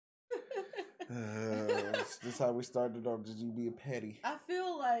This is how we started off. Just you being petty. I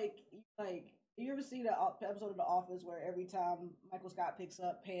feel like you ever see the episode of The Office where every time Michael Scott picks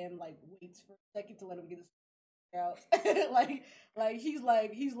up, Pam like waits for a second to let him get his out.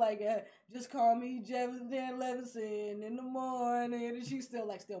 he's like, just call me Jefferson Levinson in the morning, and she's still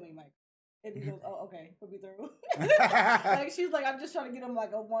like, still me, Mike. And he goes, oh, okay, put me through. Like, she's like, I'm just trying to get him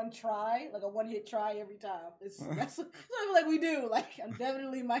like a one hit try every time. That's what I feel like we do. Like, I'm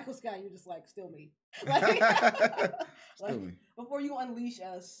definitely Michael Scott. You're just like, still me. Like, Still me. Before you unleash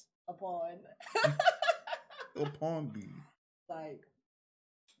us upon me. Like,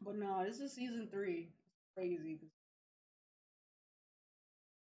 but no, this is season 3. Crazy.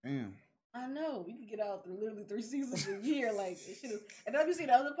 Damn. I know. We could get out through literally 3 seasons a year. Like, it should have. And then you see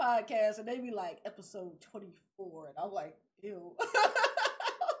the other podcasts, and they be like, episode 24. And I'm like, ew.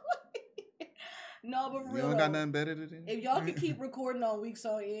 No, but for real. You don't got nothing better to do? If y'all can keep recording on weeks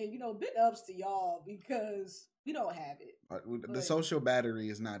on end, big ups to y'all because we don't have it. The social battery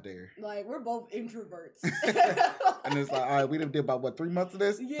is not there. Like, we're both introverts. And it's like, all right, we done did about, 3 months of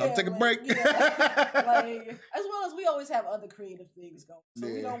this? Yeah, so take a break. Yeah. Like, as well as we always have other creative things going. So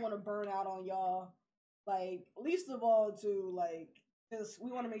we don't want to burn out on y'all. Like, least of all, too, like, because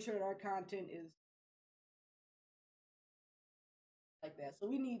we want to make sure that our content is like that. So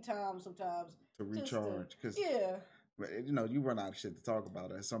we need time sometimes to recharge. Because, you run out of shit to talk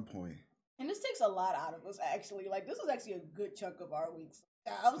about at some point. And this takes a lot out of us, actually. Like, this is actually a good chunk of our weeks.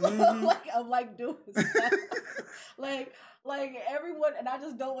 I'm like doing stuff. like everyone, and I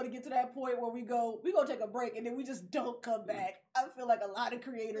just don't want to get to that point where we go take a break and then we just don't come back. I feel like a lot of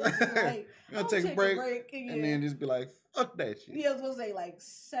creators like, you're gonna take a break and then just be like, fuck that shit. Yeah, I was gonna say like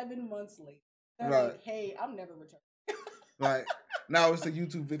 7 months later. They're like, hey, I'm never returning. Like, now it's a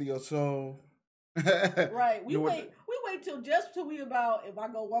YouTube video, so right. We wait till we about, if I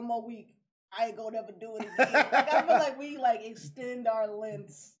go one more week, I ain't gonna never do it again. Like, I feel like we extend our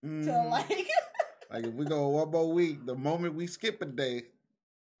lengths to like if we go one more week, the moment we skip a day,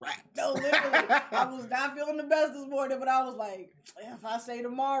 right? No, literally, I was not feeling the best this morning, but I was like, if I say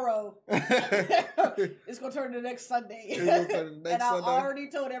tomorrow, it's gonna turn to next Sunday. And I already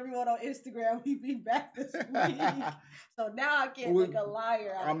told everyone on Instagram we'd be back this week. So now I can't make a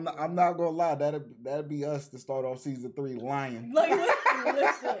liar. I'm not gonna lie. That'd be us to start off season 3 lying. Like,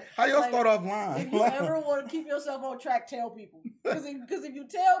 listen. How y'all start off lying? If you ever want to keep yourself on track, tell people. Because if you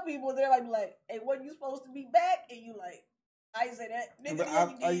tell people, they're like, hey, wasn't you supposed to be back? And you like, I ain't say that. Nigga,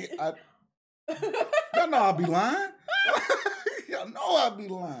 y'all know I'll be lying. Y'all know I'll be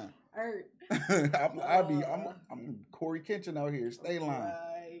lying. Hurt. I'm Corey Kitchen out here. Stay lying.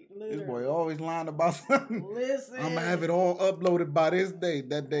 Right, this boy always lying about something. Listen. I'm gonna have it all uploaded by this day.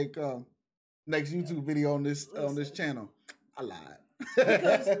 That day come. Next YouTube video on this channel. I lied.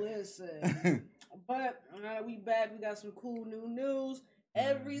 Because listen. But we back. We got some cool new news.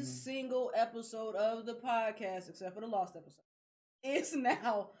 Every single episode of the podcast, except for the lost episode, is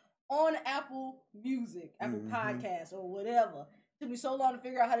now on Apple Music, Apple Podcasts, or whatever. It took me so long to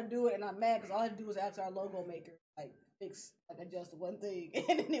figure out how to do it, and I'm mad because all I had to do was ask our logo maker, adjust one thing,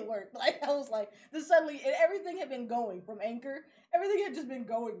 and then it worked. Like, I was like, this suddenly, and everything had been going from Anchor. Everything had just been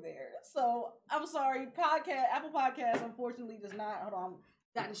going there. So, I'm sorry, Apple Podcasts, unfortunately, does not, hold on,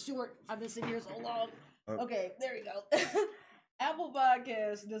 I've gotten short. I've been sitting here so long. Okay, there we go. Apple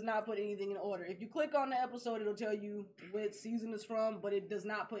Podcasts does not put anything in order. If you click on the episode, it'll tell you what season it's from, but it does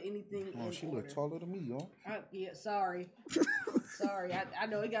not put anything in order. She look taller than me, y'all. Yeah, sorry. Sorry. I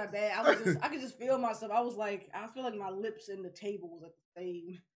know it got bad. I could just feel myself. I feel like my lips and the table was at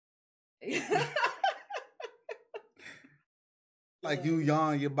the same. Like you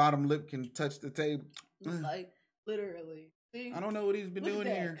yawn, your bottom lip can touch the table. Like, literally. See? I don't know what he's been doing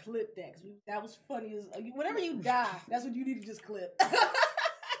here. Clip that. That was funny. Whenever you die, that's what you need to just clip.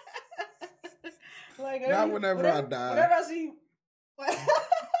 Like, not whenever I die. Whenever I see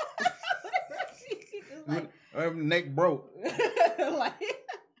neck broke.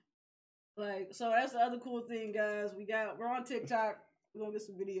 So that's the other cool thing, guys. We're on TikTok. We're gonna get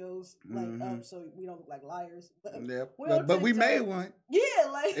some videos so we don't look like liars. But we made one. Yeah,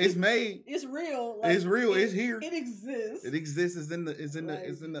 it's made. It's real. It's real. It's here. It exists. It exists. It's in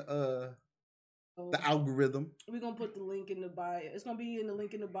the algorithm. We're gonna put the link in the bio. It's gonna be in the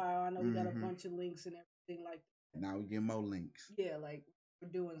link in the bio. I know we got a bunch of links and everything like that. Now we get more links. Yeah, we're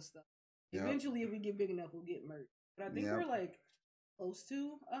doing stuff. Yep. Eventually, if we get big enough, we'll get merch. But I think we're close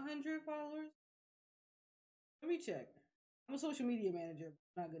to 100 followers. Let me check. I'm a social media manager,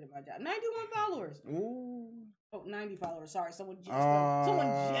 but not good at my job. 91 followers. Ooh. Oh, 90 followers. Sorry, someone just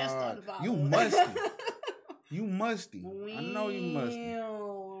unfollowed. You musty. You musty. I know you musty.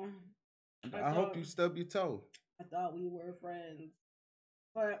 I hope you stub your toe. I thought we were friends,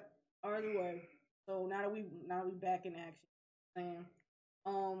 but either way. So now that we back in action, saying,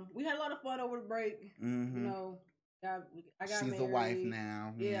 we had a lot of fun over the break. Mm-hmm. You know, I got She's married. a wife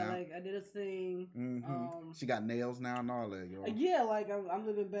now. Yeah, like I did a thing. Mm-hmm. She got nails now and all that. Yo. Yeah, like I'm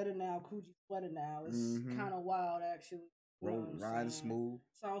living better now. Coochie sweater now. It's kind of wild actually. Riding smooth.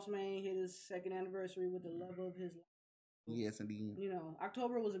 Sauce Man hit his second anniversary with the love of his life. Yes, indeed. You know,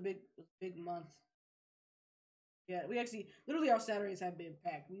 October was a big month. Yeah, we actually literally our Saturdays have been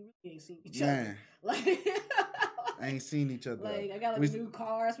packed. We really ain't seen each other. Like I ain't seen each other. Like I got like a new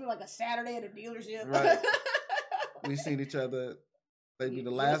car. I spent like a Saturday at a dealership. Right. We seen each other. Maybe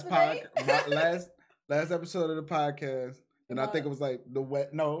the last last episode of the podcast. And I think it was like the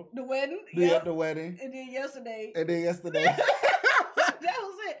wedding. Yeah, the wedding. And then yesterday. That was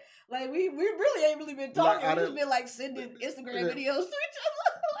it. Like we really ain't really been talking. We've just been like sending Instagram videos to each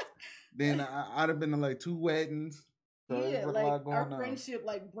other. Then I'd have been to like 2 weddings. So yeah, like our friendship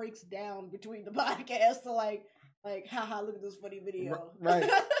like breaks down between the podcasts. So like haha, look at this funny video. Right.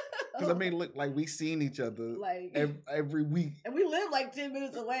 Because I mean, look, like we seen each other like every week, and we live like 10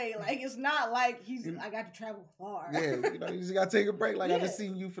 minutes away. Like it's not like I got to travel far. Yeah, you just gotta take a break. Like I just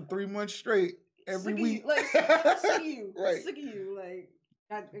seen you for 3 months straight every week. Like sick of you, right? Sick of you. Like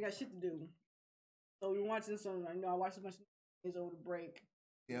I got shit to do. So we're watching some. I watched a bunch of things over the break.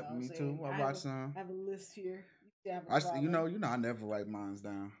 Yep, me too. I watched some. I have a list here. You know, I never write mine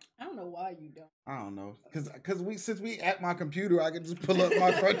down. I don't know why you don't. I don't know, cause since we at my computer, I can just pull up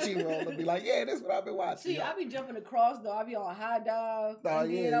my Crunchyroll and be like, yeah, that's what I've been watching. See, I be jumping across though. I be on High Dive,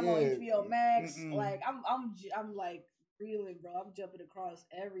 and then I'm on HBO Max. Like I'm like reeling, bro. I'm jumping across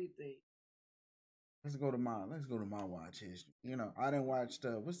everything. Let's go to my watch history. You know, I didn't watch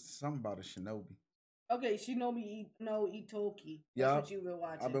something about a Shinobi. Okay, Shinobi no Itoki. That's what you've been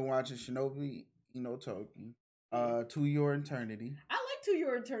watching. I've been watching Shinobi no Toki. To Your Eternity. I like To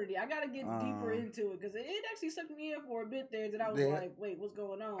Your Eternity. I gotta get deeper into it because it actually sucked me in for a bit there. That I was like, wait, what's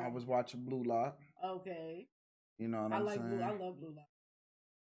going on? I was watching Blue Lock. Okay. You know what I'm saying? I love Blue Lock.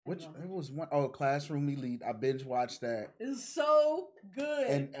 It was one Classroom Elite. I binge watched that. It's so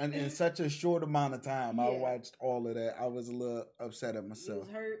good. And in such a short amount of time, I watched all of that. I was a little upset at myself. You was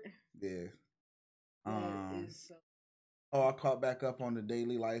hurt. Yeah. I caught back up on the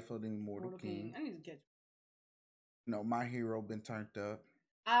daily life of the Immortal King. I need to catch. No, My Hero been turned up.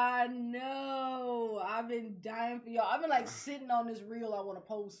 I know. I've been dying for y'all. I've been like sitting on this reel I want to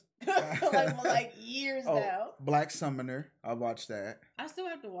post like for like years now. Black Summoner. I watched that. I still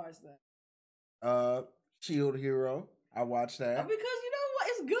have to watch that. Shield Hero. I watched that. Because you know what?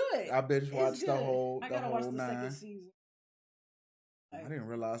 It's good. I binge watched the whole. I gotta watch the second season. I didn't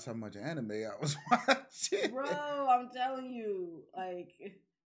realize how much anime I was watching. Bro, I'm telling you, like.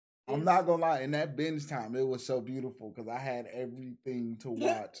 I'm not gonna lie. In that binge time, it was so beautiful because I had everything to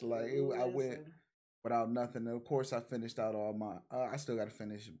watch. Like I went without nothing. And of course, I finished out all my. I still got to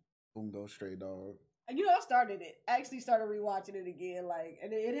finish Bungo Stray Dog. You know, I started it. I actually started rewatching it again. Like,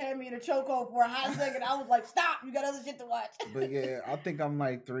 and it had me in a chokehold for a hot second. I was like, "Stop! You got other shit to watch." But yeah, I think I'm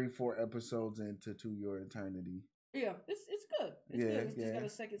like 3-4 episodes into To Your Eternity. Yeah, it's good. It's good. It's just got a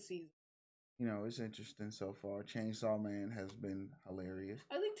second season. You know, it's interesting so far. Chainsaw Man has been hilarious.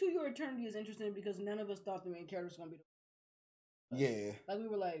 I think To Your Eternity is interesting because none of us thought the main character was going to be the Like, we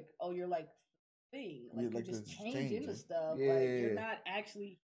were like, oh, you're like thing. Like, you're just changing the stuff. Yeah. Like, you're not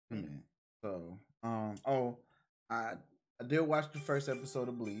actually... So, I did watch the first episode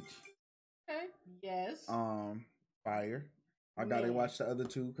of Bleach. Okay. Yes. Fire. I gotta watch the other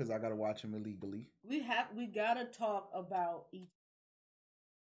 2 because I gotta watch them illegally. We gotta talk about each.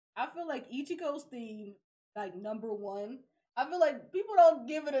 I feel like Ichigo's theme, like #1. I feel like people don't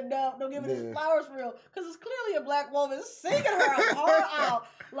give it enough. Don't give it its flowers for real, because it's clearly a black woman singing her heart out.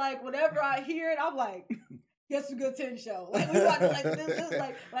 Like whenever I hear it, I'm like, "Guess a good 10 show." Like we watch like this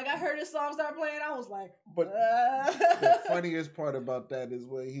like I heard his song start playing. I was like, but the funniest part about that is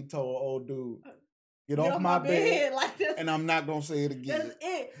when he told old dude, Get off my bed. Like and I'm not gonna say it again. That's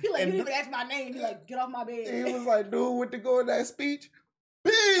it. He like, you didn't even ask my name. He like, get off my bed. He was like, dude, went to go in that speech.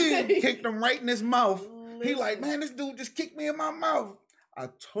 Big kicked him right in his mouth. He like, man, this dude just kicked me in my mouth. I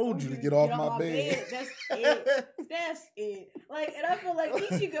told you to get off my bed. That's it. That's it. Like, and I feel like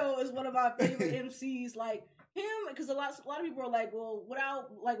Ichigo is one of my favorite MCs. Like him, because a lot of people are like, well,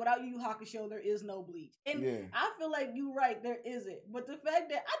 without Yu Yu Hakusho, there is no Bleach. And I feel like you're right, there isn't. But the fact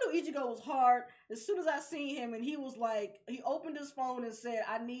that I knew Ichigo was hard as soon as I seen him, and he was like, he opened his phone and said,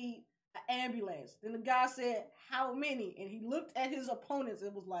 I need an ambulance. Then the guy said, how many? And he looked at his opponents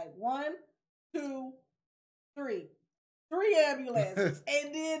and was like, 1, 2, 3. 3 ambulances,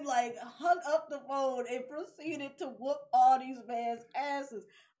 and then like hung up the phone and proceeded to whoop all these man's asses.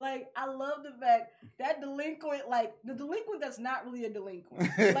 Like, I love the fact that delinquent, like the delinquent that's not really a delinquent.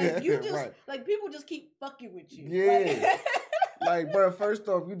 Like, you just like people just keep fucking with you. Yeah. Like, bro, first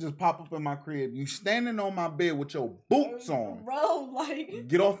off, you just pop up in my crib. You standing on my bed with your boots on. Bro, like...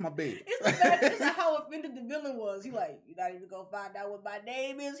 Get off my bed. It's the fact it's like how offended the villain was. He like, you're not even gonna find out what my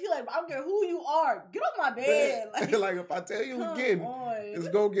name is. He like, I don't care who you are. Get off my bed. Like if I tell you again, it's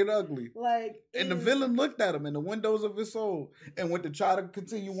gonna get ugly. Like, and the villain looked at him in the windows of his soul and went to try to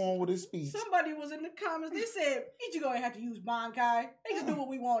continue on with his speech. Somebody was in the comments. They said, you gonna have to use Bankai. They just do what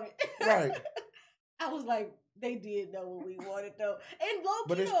we wanted. Right. I was like... They did know what we wanted, though. And low-key,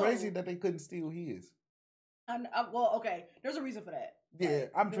 but it's crazy that they couldn't steal his. Well, okay. There's a reason for that. Yeah,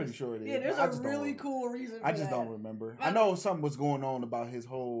 I'm pretty sure it is. Yeah, there's a really cool reason for that. I just don't remember. I know something was going on about his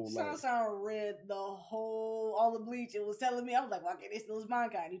whole... Sansan read all the Bleach. It was telling me, I was like, well, okay, they still is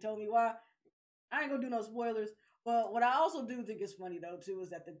Bankai. And he told me why. I ain't gonna do no spoilers. But what I also do think is funny, though, too,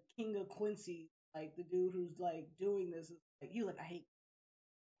 is that the King of Quincy, like, the dude who's, like, doing this, like, he's like, I hate...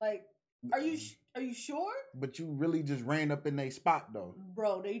 Like... Are you sure? But you really just ran up in their spot, though.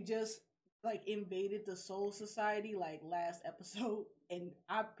 Bro, they just like invaded the Soul Society like last episode, and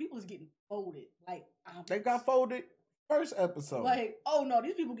people is getting folded. Like they got folded first episode. Like, oh no,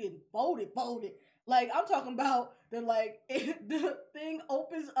 these people getting folded. Like I'm talking about the the thing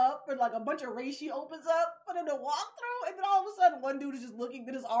opens up and like a bunch of reishi opens up for them to walk through, and then all of a sudden one dude is just looking,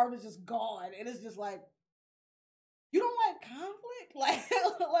 then his arm is just gone, and it's just like, you don't like conflict,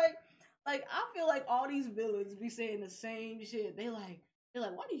 like I feel like all these villains be saying the same shit. They're like,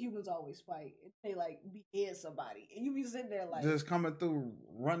 why do humans always fight? And they like behead somebody, and you be sitting there like just coming through,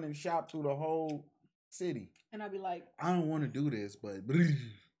 running shop through the whole city. And I be like, I don't want to do this, but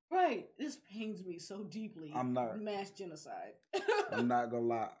right, this pains me so deeply. I'm not mass genocide. I'm not gonna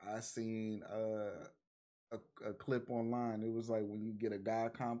lie. I seen a clip online. It was like when you get a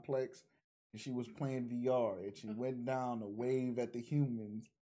God complex, and she was playing VR, and she went down to wave at the humans.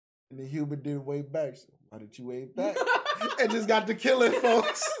 And the human didn't wave back. So why did you wave back? And just got to killing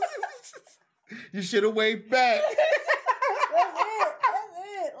folks. You should have waved back. That's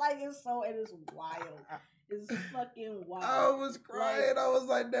it. Like it is wild. It's fucking wild. I was crying. I was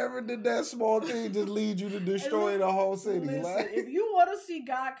like, never did that small thing just lead you to destroy the whole city. Listen, if you want to see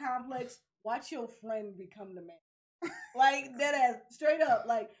God complex, watch your friend become the man. Like that ass, straight up.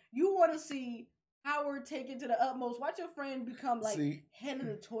 Like you want to see Howard take it to the utmost. Watch your friend become like head of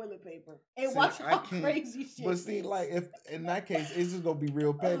the toilet paper, and watch how crazy shit. But see, like if in that case, it's just gonna be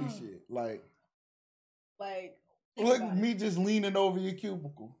real petty shit. Like look, me just leaning over your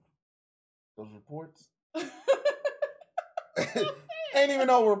cubicle. Those reports ain't even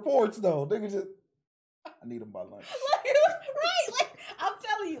no reports though. Nigga just, I need them by lunch. Right? Like I'm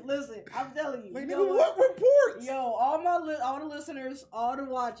telling you, listen. I'm telling you. Like, what reports? Yo, all the listeners, all the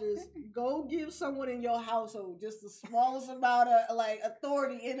watchers, go give someone in your household just the smallest amount of like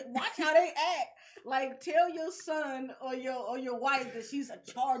authority and watch how they act. Like tell your son or your wife that she's a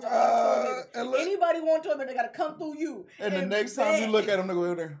charge of toilet. Anybody want toilet, they gotta come through you. And the next time you look at them, they go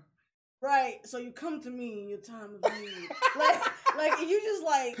over there. Right, so you come to me in your time of need. like you just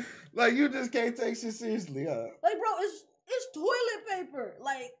like you just can't take shit seriously, huh? Like, bro, it's toilet paper.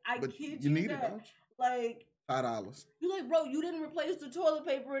 Like, but kid you you need that. it, don't you? Like $5. You like, bro, you didn't replace the toilet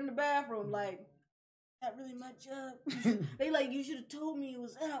paper in the bathroom. Like, not really my job. They like, you should have told me it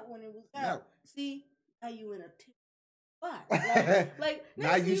was out when it was out. See, now you in a spot. Like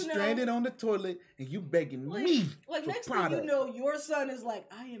now you stranded on the toilet and you begging me. Like for next product. thing you know, your son is like,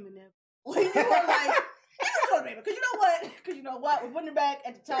 I am in that. Like you are like, it's toilet paper. Because you know what? We're putting it back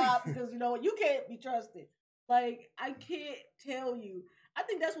at the top because you know what? You can't be trusted. Like I can't tell you. I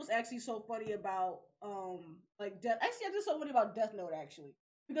think that's what's actually so funny about like Death. Actually, I just so funny about Death Note actually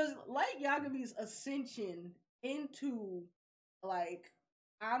because Light Yagami's ascension into like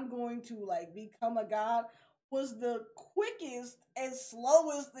I'm going to like become a god was the quickest and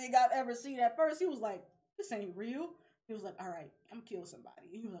slowest thing I've ever seen. At first, he was like, "This ain't real." He was like, "All right, I'm gonna kill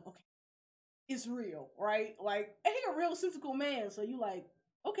somebody," and you were like, "Okay, it's real, right?" Like, and he a real sensical man, so you like,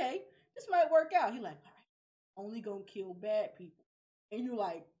 "Okay, this might work out." He like, "All right, only gonna kill bad people," and you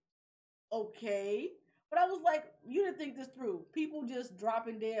like, "Okay." But I was like, you didn't think this through. People just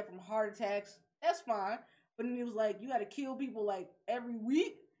dropping dead from heart attacks. That's fine. But then he was like, you got to kill people like every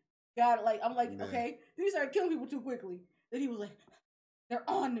week. I'm like, okay. Then he started killing people too quickly. Then he was like, they're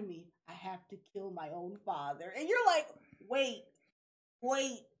on to me. I have to kill my own father. And you're like, wait.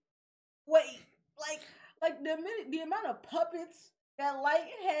 Like the amount of puppets that Light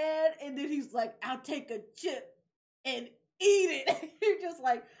had, and then he's like, I'll take a chip and eat it. You're just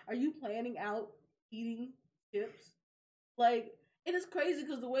like, are you planning out eating chips? Like, it is crazy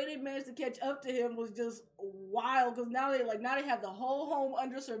because the way they managed to catch up to him was just wild. Because now they have the whole home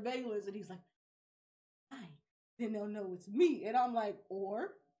under surveillance, and he's like, "Fine, then they'll know it's me." And I'm like,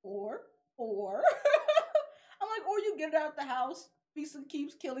 or, I'm like, or you get it out the house. Lisa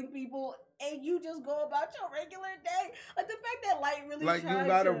keeps killing people, and you just go about your regular day. Like the fact that Light really like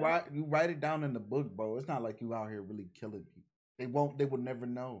tried you write it down in the book, bro. It's not like you out here really killing people. They would never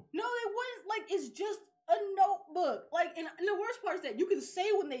know. No, they wouldn't. Like it's just a notebook. Like, and the worst part is that you can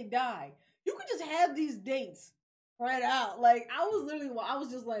say when they die. You could just have these dates right out. Like I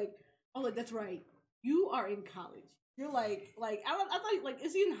was just like, oh, like that's right. You are in college. You're like I thought like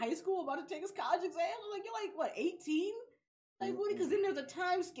is he in high school about to take his college exam? I'm like you're like what 18? Like what? Because then there's a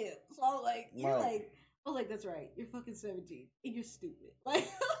time skip. So I was like you're like I was like that's right. You're fucking 17 and you're stupid. Like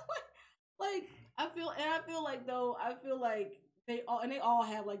I feel like they all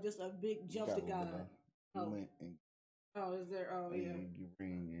have like just a big jump to God. Oh, is there? Oh, yeah. You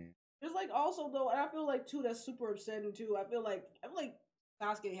bring in. It's like also though, and I feel like too that's super upsetting too. I feel like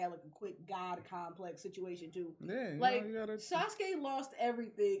Sasuke had like a quick god complex situation too. Yeah, like Sasuke lost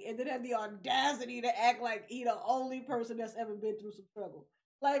everything and then had the audacity to act like he the only person that's ever been through some struggle.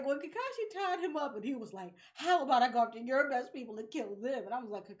 Like when Kakashi tied him up and he was like, "How about I go after your best people and kill them?" And I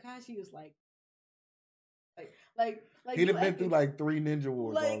was like, Kakashi was like he'd have been through like 3 ninja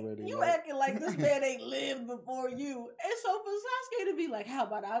wars already. You acting like this man ain't lived before you. And so for Sasuke to be like, how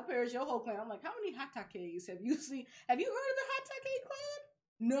about I perish your whole clan? I'm like, how many Hatakes have you seen? Have you heard of the Hatake clan?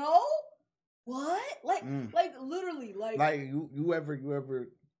 No? What? Like literally, you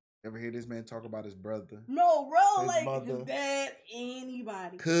ever hear this man talk about his brother? No, bro, his mother, his dad,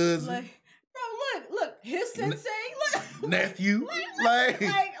 anybody. Cousin. Like, bro, look, his sensei, look, nephew,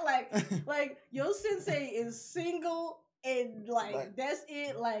 like your sensei is single and like that's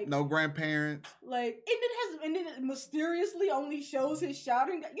it, like no grandparents, like and then it mysteriously only shows his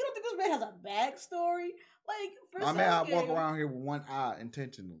shouting. You don't think this man has a backstory? Like for Sasuke, I walk around here with one eye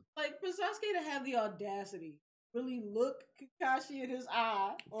intentionally. Like for Sasuke to have the audacity really look Kakashi in his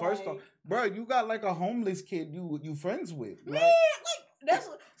eye. First off, bro, you got like a homeless kid you friends with, man. That's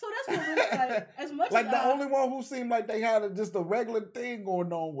what really, like as much like as the only one who seemed like they had just a regular thing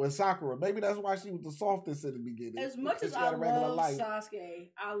going on was Sakura. Maybe that's why she was the softest in the beginning. As much as I love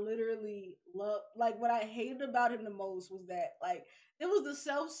Sasuke, I literally love like what I hated about him the most was that like it was the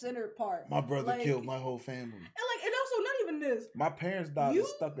self-centered part. My brother killed my whole family. And also not even this. My parents died and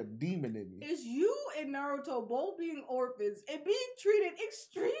stuck a demon in me. It's you and Naruto both being orphans and being treated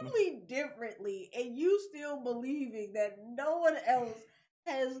extremely differently, and you still believing that no one else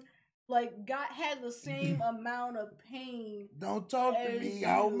has had the same amount of pain. Don't talk to me.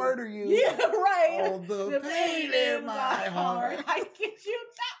 I'll murder you. Yeah, right. All the pain in my heart. I get you.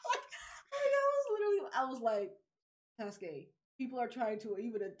 I was like, Sasuke, people are trying to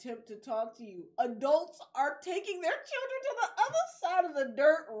even attempt to talk to you. Adults are taking their children to the other side of the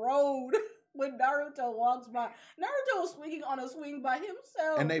dirt road when Naruto walks by. Naruto was swinging on a swing by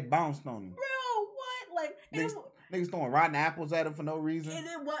himself. And they bounced on him. Bro, what? Like, niggas throwing rotten apples at him for no reason. And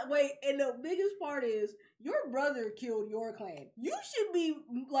then what? Wait, and the biggest part is your brother killed your clan. You should be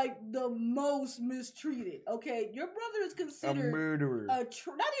like the most mistreated. Okay, your brother is considered a murderer. Not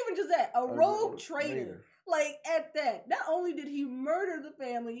even just that, a rogue traitor. Like at that, not only did he murder the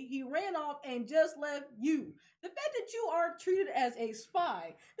family, he ran off and just left you. The fact that you are treated as a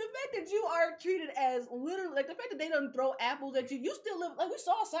spy, the fact that you are treated as literally like the fact that they don't throw apples at you, you still live like we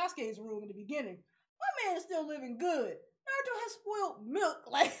saw Sasuke's room in the beginning. My man is still living good. Naruto has spoiled milk.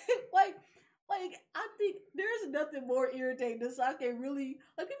 Like I think there's nothing more irritating than Sasuke really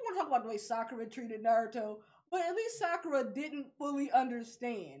like people want to talk about the way Sakura treated Naruto, but at least Sakura didn't fully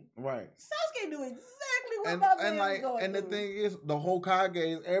understand. Right. Sasuke knew exactly what my man was going and through. The thing is, the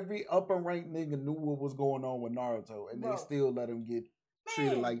Hokage, every upper ranked nigga knew what was going on with Naruto, and they still let him get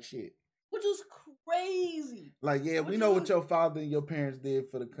treated like shit. Which is crazy. Like, yeah, we know what your father and your parents did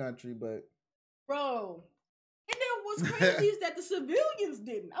for the country, but bro. And then what's crazy is that the civilians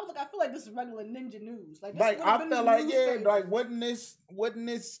didn't. I was like, I feel like this is regular ninja news. Like I felt like wasn't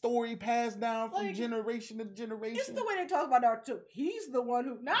this story passed down from generation to generation? It's the way they talk about Naruto. He's the one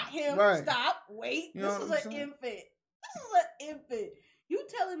who, not him. Right. Stop. Wait. This is an infant. You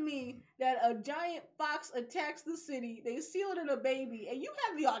telling me that a giant fox attacks the city, they seal it in a baby, and you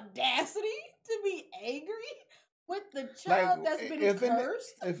have the audacity to be angry with the child that's been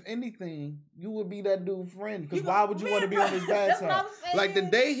cursed? If anything, you would be that dude's friend. Because why would you want to be on his bad side? Like the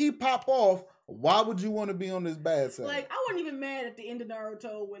day he pop off, why would you want to be on this bad side? Like I wasn't even mad at the end of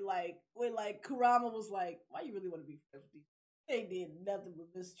Naruto when Kurama was like, "Why you really want to be friends with these they did nothing but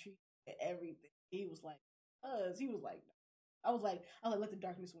mistreat everything. He was like, I was like, let the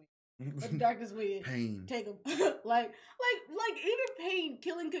darkness win. Let the darkness win. Pain. Take him. like even Pain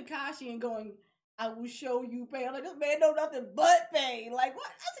killing Kakashi and going, I will show you pain. I'm like, this man know nothing but pain. Like, what?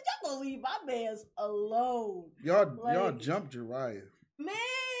 I said, y'all gonna leave my man's alone. Y'all jumped Jiraiya.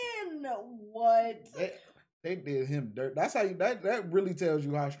 Man, what? They did him dirt. That's how that really tells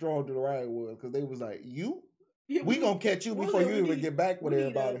you how strong Jiraiya was, because they was like, you? Yeah, we gonna catch you before you even get back with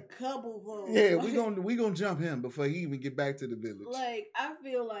everybody. A couple votes. Yeah, we gonna jump him before he even get back to the village. Like, I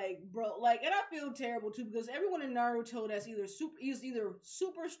feel like, bro, like, and I feel terrible too, because everyone in Naruto that's either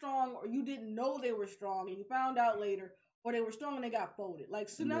super strong, or you didn't know they were strong and you found out later, or they were strong and they got folded. Like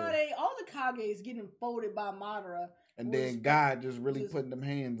Tsunade, all the Kages getting folded by Madara, and then God just really putting them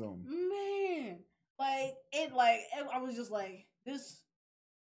hands on them. Man, I was just like, this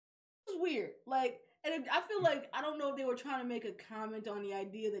is weird. Like. And I feel like, I don't know if they were trying to make a comment on the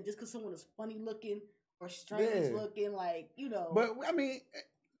idea that just because someone is funny looking or strange looking, like, you know. But, I mean,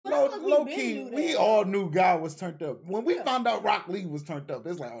 low key, we all knew God was turned up. When we found out Rock Lee was turned up,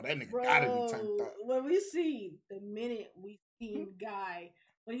 it's like, oh, that nigga gotta be turned up. When we see, the minute we seen Guy,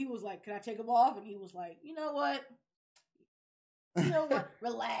 when he was like, can I take him off? And he was like, you know what?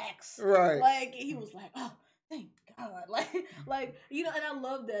 Relax. Right. Like, he was like, oh, thank God. Like, you know, and I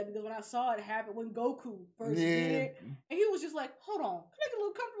love that, because when I saw it happen, when Goku first did it, and he was just like, hold on, can I get a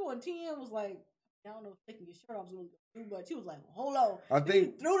little comfortable? And Tien was like, I don't know if taking your shirt off is going to do, but she was like, hold on. I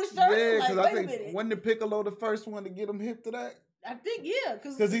think, threw the shirt. Yeah, because I think, wasn't the Piccolo the first one to get him hip to that? I think, yeah.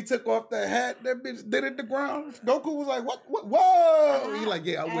 Because he took off that hat, that bitch did it the ground. Goku was like, what? Whoa! He like,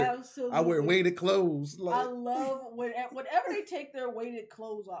 yeah, I wear weighted clothes. Like, I love whenever they take their weighted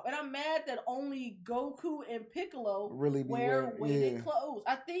clothes off. And I'm mad that only Goku and Piccolo really wear weighted clothes.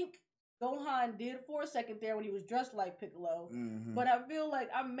 I think Gohan did for a second there when he was dressed like Piccolo. Mm-hmm. But I feel like,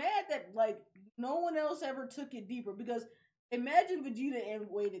 I'm mad that, like, no one else ever took it deeper. Because imagine Vegeta in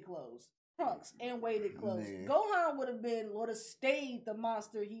weighted clothes. Trunks and weighted clothes. Man. Gohan would have stayed the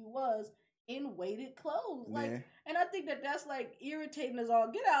monster he was in weighted clothes. Like, and I think that's like irritating as all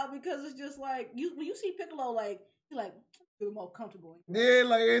get out, because it's just like, when you see Piccolo, like, you like, feel more comfortable. Yeah,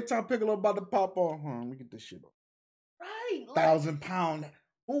 like every time Piccolo about to pop off, let me get this shit off. Right. 1,000 pound.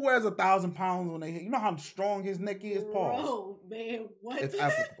 Who wears 1,000 pounds when they hit? You know how strong his neck is, Paul. Oh man, what? It's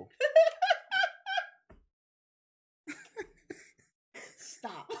applicable.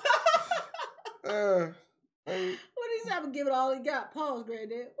 Stop. Hey. What is I'm gonna give it all he got? Pause,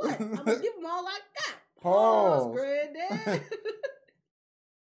 granddad. What? I'm gonna give him all I got. Pause, granddad.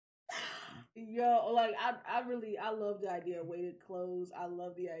 Yo, like I love the idea of weighted clothes. I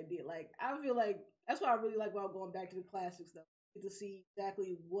love the idea. Like, I feel like that's what I really like about going back to the classics though. To see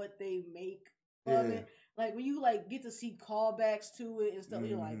exactly what they make of it. Like, when you like get to see callbacks to it and stuff,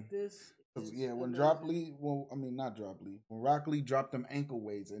 you're like, this. When not Drop Lee. When Rock Lee dropped them ankle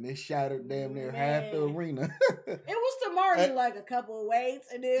weights and it shattered damn near half the arena. It was to Marty like a couple of weights,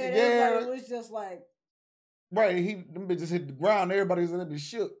 and then everybody was just like, right. Them bitches hit the ground. Everybody's in there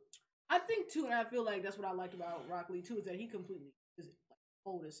shook. I think too, and I feel like that's what I liked about Rock Lee too, is that he completely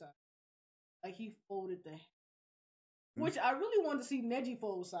folded Sasuke. Like, he folded which I really wanted to see Neji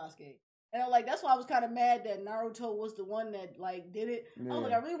fold Sasuke. And like, that's why I was kind of mad that Naruto was the one that like did it. Yeah. I was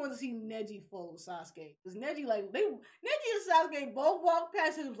like, I really want to see Neji fold Sasuke, because Neji and Sasuke both walked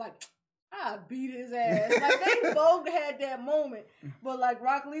past him. It was like, I beat his ass. Like, they both had that moment. But like,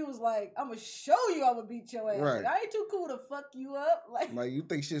 Rock Lee was like, I'm gonna show you I'm gonna beat your ass. Right. Like, I ain't too cool to fuck you up. Like you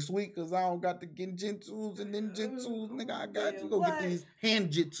think shit sweet because I don't got the genjutsus and ninjutsus, nigga. I got you. Go get these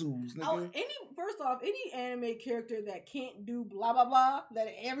handjutsus, nigga. First off, any anime character that can't do blah blah blah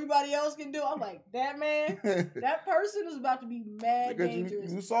that everybody else can do, I'm like, that man, that person is about to be mad because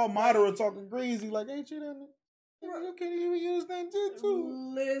dangerous. You saw Madara talking greasy, like, ain't you that? You can't even use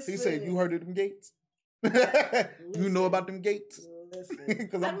ninjutsu. Listen. He said, you heard of them gates? You know about them gates? Listen.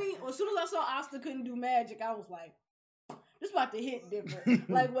 I mean, as soon as I saw Asta couldn't do magic, I was like, this about to hit different.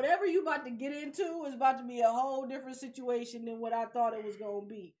 Like, whatever you about to get into is about to be a whole different situation than what I thought it was going to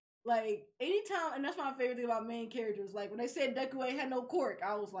be. Like, anytime, and that's my favorite thing about main characters. Like, when they said Deku ain't had no quirk,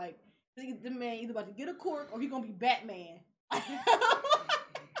 I was like, the man either about to get a quirk or he going to be Batman.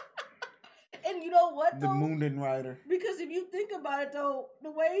 And you know what, though? The Moonden Rider. Because if you think about it, though, the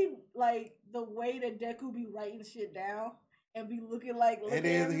way that Deku be writing shit down and be looking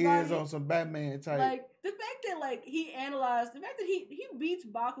he is on some Batman type. Like, the fact that, like, he beats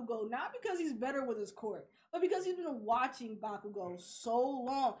Bakugo, not because he's better with his quirk, but because he's been watching Bakugo so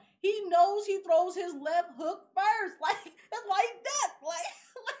long. He knows he throws his left hook first. Like, that's why he does. Like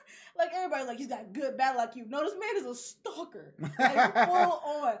Like everybody, like he's got good battle IQ. No, this man is a stalker, like full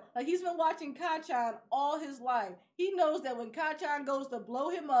on. Like he's been watching Kachan all his life. He knows that when Kachan goes to blow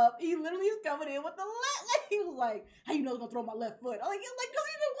him up, he literally is coming in with the left. Like he was like, "How you know he's gonna throw my left foot?" I'm like, because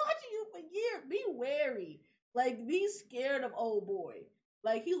he's been watching you for years. Be wary. Like be scared of old boy.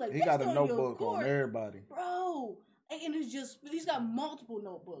 Like he's like, he got a notebook on everybody, bro. And it's just he's got multiple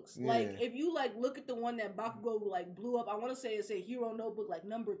notebooks. Yeah. Like if you like look at the one that Bakugo like blew up, I want to say it's a hero notebook like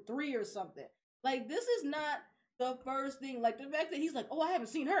number 3 or something. Like this is not the first thing. Like the fact that he's like, oh, I haven't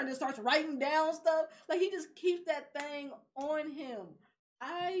seen her, and then starts writing down stuff. Like he just keeps that thing on him.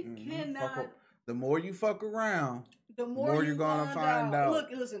 I cannot. The more you fuck around, the more you're gonna find out. Look,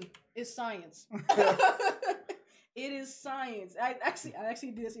 listen, it's science. It is science. I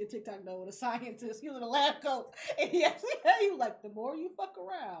actually did see a TikTok though with a scientist. He was in a lab coat, and he was like, the more you fuck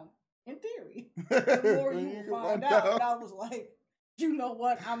around, in theory, the more you will find out. And I was like, you know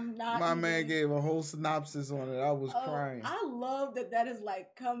what? I'm not. My man gave a whole synopsis on it. I was crying. I love that is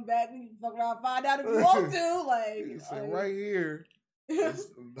like, come back and you can fuck around, find out if you want to. Like, he said right here.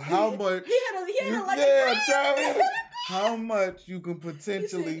 How much? He had like Charlie. How much you can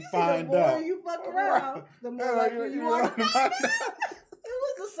potentially find out? The more you fuck around, the more likely you are. It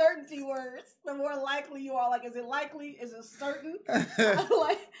was the certainty words. The more likely you are. Like, is it likely? Is it certain?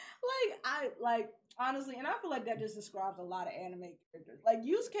 Honestly, and I feel like that just describes a lot of anime characters. Like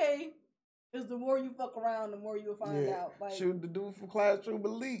Yusuke is the more you fuck around, the more you'll find out. Like, shoot, the dude from Classroom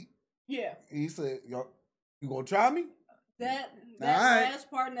Elite. Yeah. He said, "Yo, you gonna try me?" That last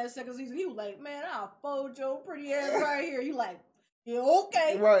part in that second season, he was like, "Man, I'll fold your pretty ass right here." He like, "Yeah,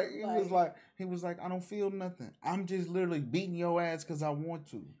 okay." Right. He was like, "I don't feel nothing. I'm just literally beating your ass because I want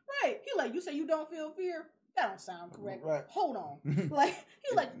to." Right. He like, "You say you don't feel fear? That don't sound correct. Right. Hold on." Like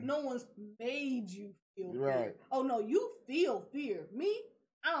he's like, "No one's made you feel fear. Right. Oh no, you feel fear. Me,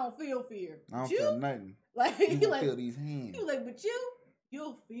 I don't feel fear. I don't feel nothing. Like you he like feel these hands. He was like, but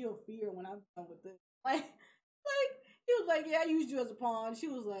you'll feel fear when I'm done with this. Like." He was like, yeah, I used you as a pawn. She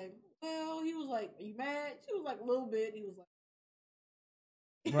was like, well, he was like, are you mad? She was like, a little bit. He was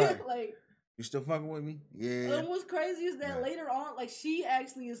like, right. Like, you still fucking with me? Yeah. And what's crazy is that later on, like, she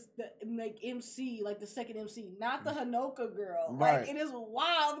actually is the like MC, like the second MC, not the Hanoka girl. Right. Like, it is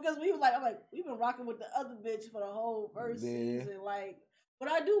wild because I'm like, we've been rocking with the other bitch for the whole first season. Like, but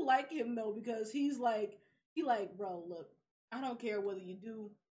I do like him though because he like, bro, look, I don't care whether you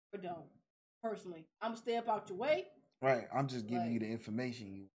do or don't. Personally, I'm gonna stay up out your way. Right, I'm just giving you the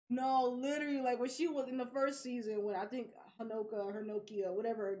information. No, literally, like when she was in the first season, when I think Hanoka or Nokia,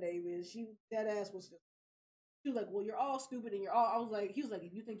 whatever her name is, that ass was. She was like, "Well, you're all stupid, and you're all." I was like, he was like,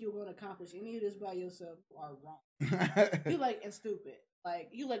 "If you think you're going to accomplish any of this by yourself, you are wrong." He like and stupid. Like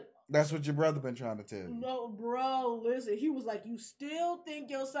he like. That's what your brother been trying to tell you. No, bro, listen. He was like, "You still think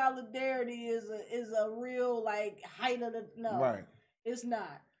your solidarity is a real like height of the no? Right. It's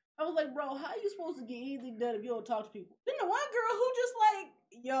not." I was like, bro, how are you supposed to get anything done if you don't talk to people? Then the one girl who just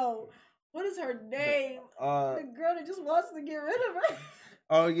like, yo, what is her name? The girl that just wants to get rid of her.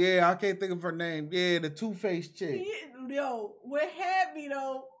 Oh, yeah, I can't think of her name. Yeah, the two-faced chick. Yo, what had me,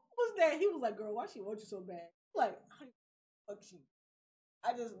 though, was that he was like, girl, why she want you so bad? Like, how the fuck she?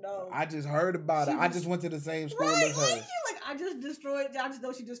 I just know. I just heard about it. I just went to the same school as her. She like, I just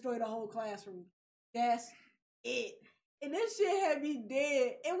know she destroyed the whole classroom. That's it. And this shit had me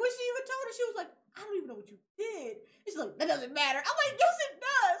dead. And when she even told her, she was like, I don't even know what you did. And she's like, that doesn't matter. I'm like, yes, it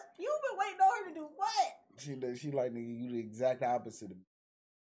does. You've been waiting on her to do what? She like, nigga, you the exact opposite of me.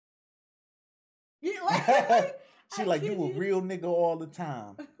 Yeah, she like, you a real nigga all the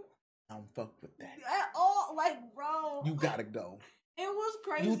time. I don't fuck with that. At all, like, bro. You gotta go. And what's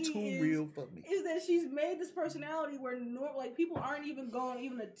crazy you too real for me. Is that she's made this personality where like people aren't even going to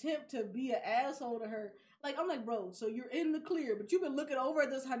even attempt to be an asshole to her. Like, I'm like, bro, so you're in the clear, but you've been looking over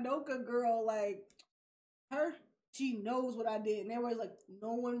at this Hanoka girl, like, she knows what I did. And everybody's like,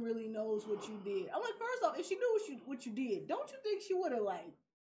 no one really knows what you did. I'm like, first off, if she knew what you did, don't you think she would have, like,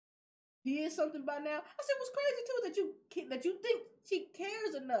 did something by now? I said, what's crazy, too, is that you think she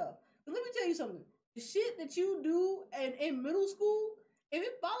cares enough. But let me tell you something. The shit that you do in middle school, if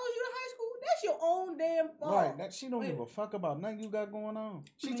it follows you to high school, that's your own damn fault. Right, that she don't give a fuck about nothing you got going on.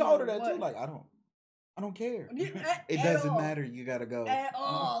 She told her that, too, like, I don't care. It doesn't matter. You gotta go. At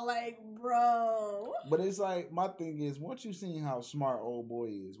all. Like, bro. But it's like, my thing is, once you seen how smart old boy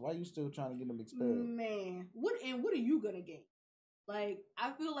is, why you still trying to get him expelled? Man. What are you gonna gain? Like,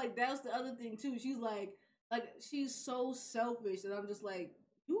 I feel like that's the other thing, too. She's like, she's so selfish that I'm just like,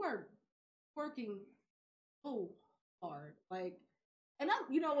 you are working so hard. Like, and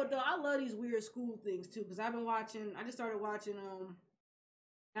you know what, though? I love these weird school things, too, because I just started watching,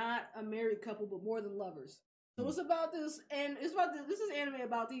 not a married couple, but more than lovers. So it's about this, and it's about this. This is anime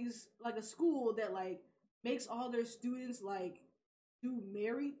about these like a school that like makes all their students like do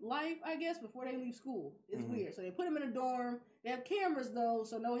married life, I guess, before they leave school. It's weird. So they put them in a dorm. They have cameras though,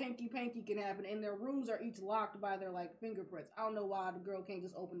 so no hanky panky can happen. And their rooms are each locked by their like fingerprints. I don't know why the girl can't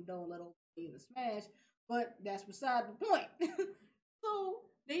just open the door and let open in the smash, but that's beside the point. So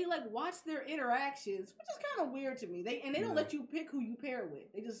they like watch their interactions, which is kind of weird to me. They don't let you pick who you pair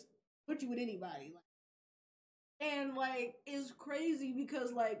with. They just put you with anybody. And like it's crazy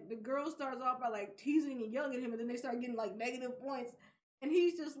because like the girl starts off by like teasing and yelling at him, and then they start getting like negative points, and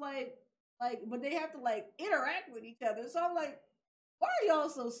he's just like, but they have to like interact with each other. So I'm like, why are y'all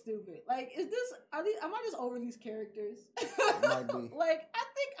so stupid? Like, am I just over these characters? Like, I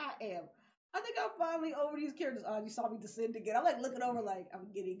think I am. I think I'm finally over these characters. Oh, you saw me descend again. I'm like looking over, like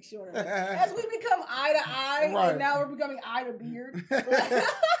I'm getting shorter. Like, as we become eye to eye, and now we're becoming eye to beard.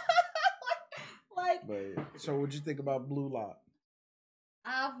 But so what'd you think about Blue Lock?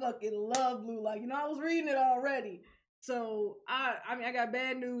 I fucking love Blue Lock. You know, I was reading it already. So I mean I got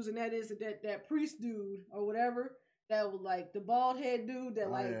bad news, and that is that priest dude or whatever that was like the bald head dude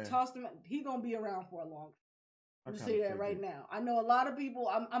that tossed him. He gonna be around for a long time. I'm just saying that right now. I know a lot of people.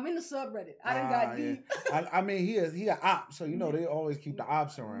 I'm in the subreddit. I done got deep. I mean, he an op, so you know they always keep the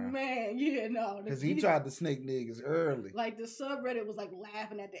ops around. Man, yeah, no, because he tried to snake niggas early. Like the subreddit was like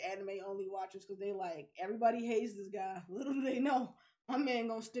laughing at the anime only watchers because they like everybody hates this guy. Little do they know, my man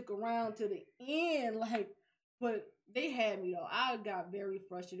gonna stick around to the end. Like, but they had me though. I got very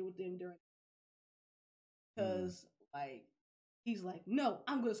frustrated with them during because like he's like, no,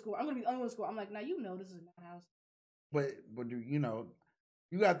 I'm gonna score. I'm gonna be the only one to score. I'm like, now you know this is not how. But you know,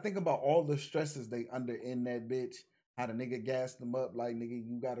 you gotta think about all the stresses they under in that bitch. How the nigga gassed them up like, nigga,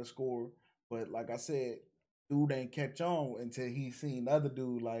 you gotta score. But like I said, dude ain't catch on until he seen the other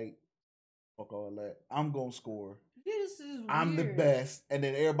dude like, fuck all that. I'm gonna score. This is weird. I'm the best. And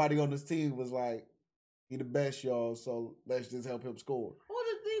then everybody on this team was like, he the best, y'all, so let's just help him score. Well,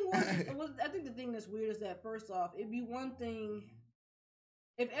 the thing was I think the thing that's weird is that first off, it'd be one thing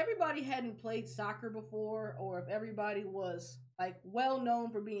if everybody hadn't played soccer before, or if everybody was like well known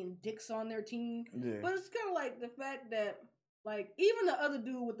for being dicks on their team. Yeah. But it's kind of like the fact that like even the other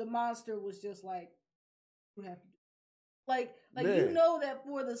dude with the monster was just like, you have to do like you know that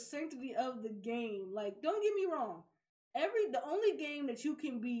for the sanctity of the game. Like, don't get me wrong, the only game that you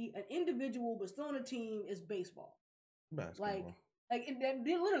can be an individual but still on a team is baseball. Basketball. Like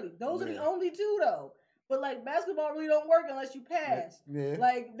literally those are the only two though. But like basketball really don't work unless you pass. Yeah.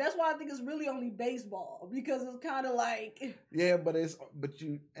 Like that's why I think it's really only baseball, because it's kind of like but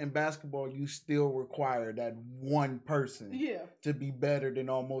you in basketball you still require that one person to be better than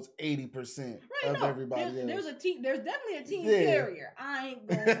almost 80% of everybody else. There's a team. There's definitely a team carrier. I ain't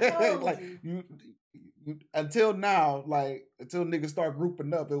gonna hold like you until now, like until niggas start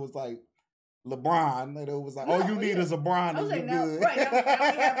grouping up, it was like LeBron, and it was like, all you need is a Bron and you're good. Right, now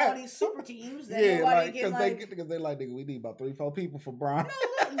we have all these super teams that because they like, nigga, we need about 3-4 people for Bron.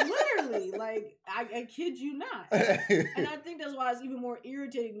 No, literally, like I kid you not. And I think that's why it's even more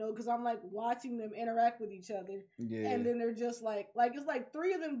irritating though, because I'm like watching them interact with each other, and then they're just like it's like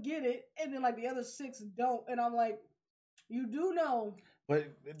 3 of them get it, and then like the other 6 don't, and I'm like, you do know. But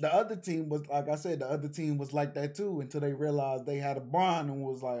the other team was, like I said, like that too, until they realized they had a Bron and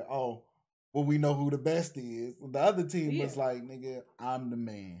was like, oh, well, we know who the best is. The other team was like, nigga, I'm the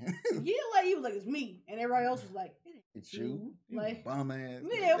man. Like he was like, it's me. And everybody else was like, it's you. Like, bum ass.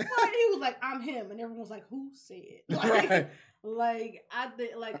 Yeah, but he was like, I'm him. And everyone was like, who said? Like, I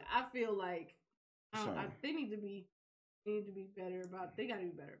feel like they need to be better about. They gotta be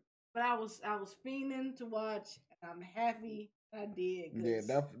better. But I was fiending to watch, and I'm happy I did.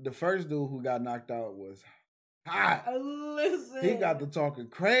 Yeah, the first dude who got knocked out was hot. Listen, he got to talking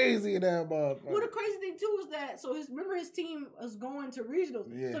crazy in that motherfucker. Well, the crazy thing too is that his team was going to regionals.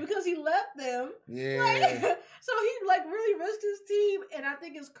 Yeah. So because he left them, so he like really risked his team, and I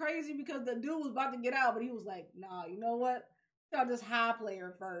think it's crazy because the dude was about to get out, but he was like, "Nah, you know what? Y'all just high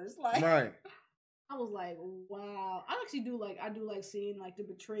player first." Like, right. I was like, "Wow." I do like seeing like the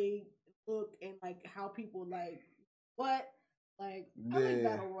betrayed look and like how people like what. Like, I like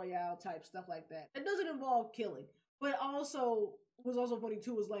battle royale type stuff like that. It doesn't involve killing, but also was also funny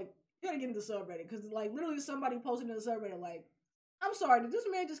too. Was like, you gotta get into the subreddit because like literally somebody posted in the subreddit like, I'm sorry, did this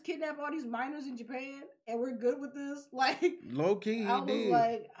man just kidnap all these minors in Japan and we're good with this? Like, low key, I was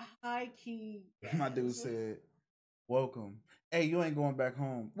like, high key. My dude said, "Welcome." Hey, you ain't going back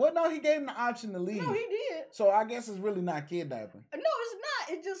home. Well, no, he gave him the option to leave. No, he did. So I guess it's really not kidnapping. No, it's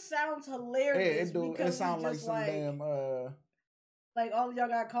not. It just sounds hilarious. It sounds like some damn Like all of y'all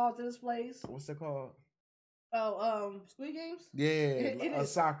got called to this place. What's it called? Oh, Squid Games? Yeah, it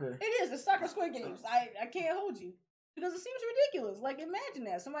is soccer. It is. It's soccer Squid Games. I can't hold you. Because it seems ridiculous. Like, imagine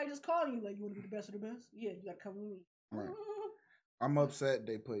that. Somebody just calling you, like, you want to be the best of the best? Yeah, you got to come with me. Right. I'm upset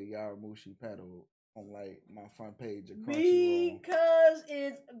they put Yaramushi Pedal on, like, my front page of Crunchyroll. Because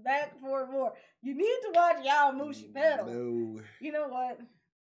it's back for more. You need to watch Yaramushi Pedal. No. You know what?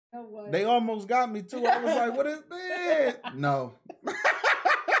 You know what? They almost got me, too. I was like, what is this? No.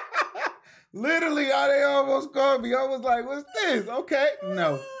 Literally, they almost called me. I was like, what's this? Okay.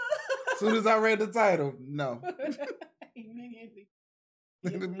 No. As soon as I read the title, no. Immediately.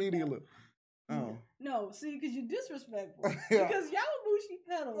 Immediately. Oh. No, see, because you're disrespectful. Yeah. Because Yamabushi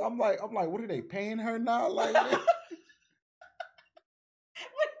Pedal. I'm like, what are they paying her now? Like,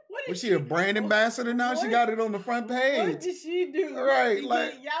 was she a brand ambassador now? She got it on the front page. What did she do? Right,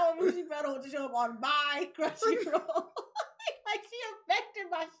 like Yamabushi Pedal to show up on my Crunchyroll. Like she affected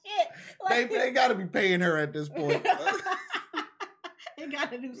my shit. Like, they got to be paying her at this point. It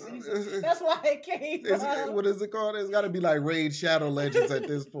got a new season. That's why it came. What is it called? It's got to be like Raid Shadow Legends at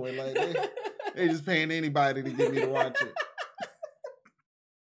this point. Like they just paying anybody to get me to watch it.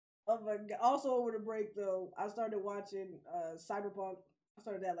 Oh my god! Also over the break though, I started watching Cyberpunk. I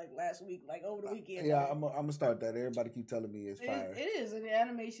started that like last week, like over the weekend. Yeah, I'm gonna start that. Everybody keep telling me it's fire. It is, and the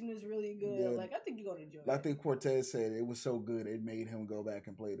animation is really good. Yeah. Like I think you're gonna enjoy it. I think Cortez said it was so good it made him go back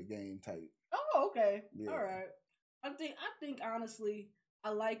and play the game type. Oh, okay. Yeah. All right. I think honestly,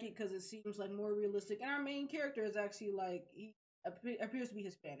 I like it because it seems like more realistic, and our main character is actually like he appears to be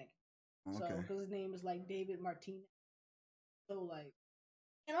Hispanic. Okay. So because his name is like David Martinez. So like,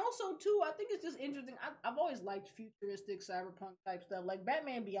 and also too, I think it's just interesting. I've always liked futuristic cyberpunk type stuff. Like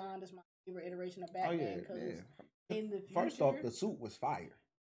Batman Beyond is my favorite iteration of Batman because in the future, first off, the suit was fire.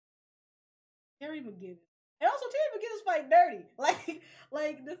 Terry McGinnis, and also Terry McGinnis fight dirty.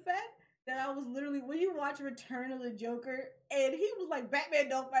 Like the fact that I was literally, when you watch Return of the Joker, and he was like, Batman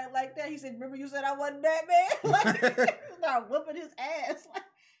don't fight like that. He said, remember you said I wasn't Batman? Like, he started whooping his ass.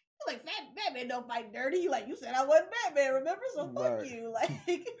 Like Batman don't fight dirty. Like, you said I wasn't Batman, remember? So fuck you. Like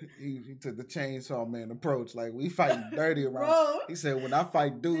he took the chainsaw man approach. Like, we fighting dirty around. Bro, he said, when I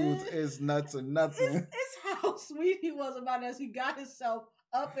fight dudes, it's nuts or nothing. It's how sweet he was about it as he got himself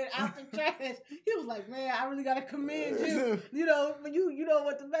up and out the trash. He was like, man, I really gotta commend you. You know, but you know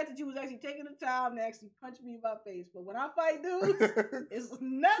what, the fact that you was actually taking the time to actually punch me in my face. But when I fight dudes, it's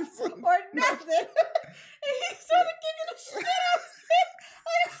nuts or nothing. And he started kicking the shit out of me.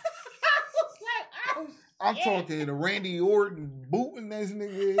 I was like, oh, I'm talking to Randy Orton booting this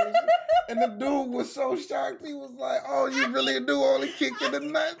nigga. And the dude was so shocked. He was like, oh, you really do only kick in the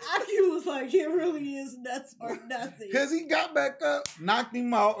nuts? He was like, it really is nuts or nothing. Because he got back up, knocked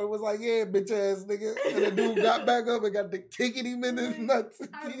him out. It was like, yeah, bitch ass nigga. And the dude got back up and got to kicking him in his nuts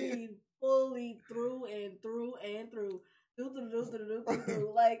again. I mean, fully through and through and through.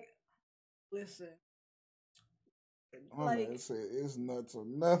 Through. Like, listen. Oh, like, man, it's nuts or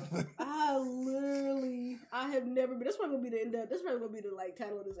nothing. I have never been. That's probably gonna be the end up. That's probably gonna be the like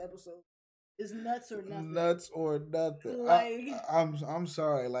title of this episode. It's nuts or nothing. Nuts or nothing. Like, I'm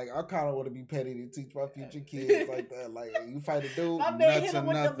sorry. Like, I kind of want to be petty to teach my future kids like that. Like, you fight a dude, my man hit him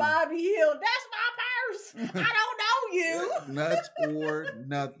with the Bobby Hill. That's my purse. I don't know you. Nuts or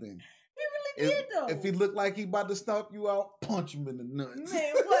nothing. Did though. If he looked like he about to stomp you out, punch him in the nuts.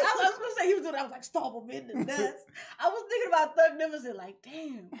 Man, what I was gonna say he was doing. I was like, stomp him in the nuts. I was thinking about Thug Nivison, like,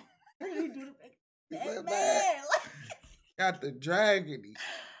 damn, what did he do to that man? Like, got the dragon.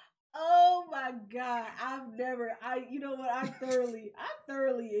 Oh my god, you know what? I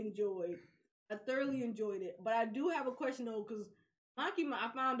thoroughly enjoyed it. But I do have a question though, because Makima, I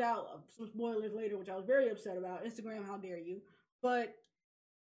found out some spoilers later, which I was very upset about. Instagram, how dare you? But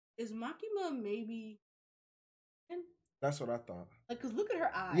is Makima maybe? That's what I thought. Like, cause look at her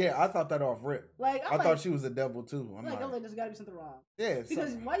eyes. Yeah, I thought that off rip. Like, I thought she was a devil too. I'm like, there's got to be something wrong. Yeah,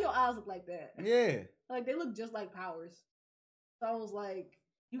 because why your eyes look like that? Yeah, like they look just like Powers. So I was like,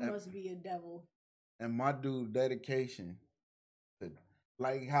 you must be a devil. And my dude, dedication.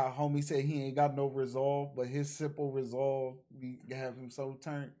 Like how homie said he ain't got no resolve, but his simple resolve, we have him so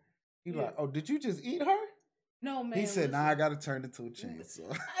turned. He like, oh, did you just eat her? No, man. He said, nah, I got to turn it to a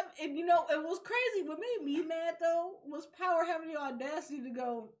chainsaw. And you know, it was crazy. What made me mad, though, was Power having the audacity to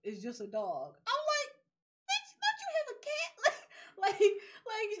go, it's just a dog. I'm like, bitch, don't you have a cat?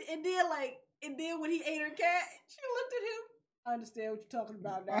 And then when he ate her cat, she looked at him. I understand what you're talking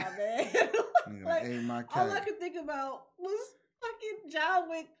about now, man. Like, ate my cat. All I could think about was fucking John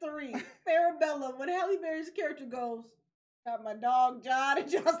Wick 3, Parabellum, when Halle Berry's character goes, got my dog, John, and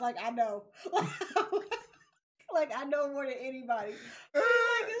John's like, I know. Like, I know more than anybody.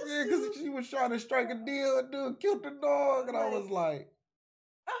 Yeah, because she was trying to strike a deal and dude killed the dog. And I was like...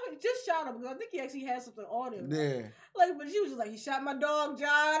 I just shot him because I think he actually had something on him. Yeah. Like, but she was just like, he shot my dog,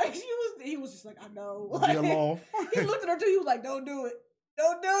 John. Like, he was just like, I know. Like, off. He looked at her too. He was like, don't do it.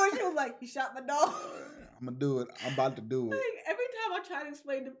 Don't do it. She was like, he shot my dog. I'm going to do it. I'm about to do it. Like, every time I try to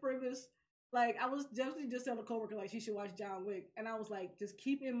explain the premise, like, I was definitely just telling a coworker, like, she should watch John Wick. And I was like, just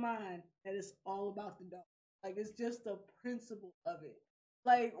keep in mind that it's all about the dog. Like, it's just the principle of it.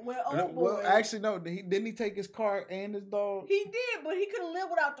 Like, well, actually, no. Didn't he take his car and his dog? He did, but he couldn't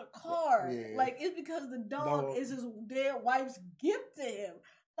live without the car. Yeah. Like, it's because the dog is his dead wife's gift to him.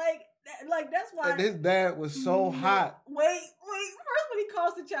 Like that's why. And his dad was so hot. Wait. First, when he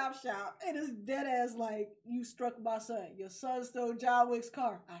calls the chop shop, and his dead ass like, you struck my son. Your son stole John Wick's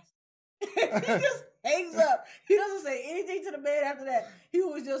car. He just hangs up. He doesn't say anything to the man after that. He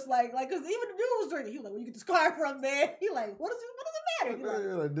was just like, because even the dude was drinking. He was like, where you get this car from, man? He like, what does it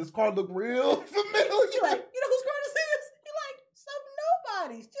matter? Like, this car look real familiar. He like, you know whose car this is? He like, some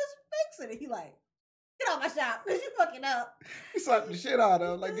nobody's. Just fixing it. He like, get off my shop because you fucking up. He slapped the shit out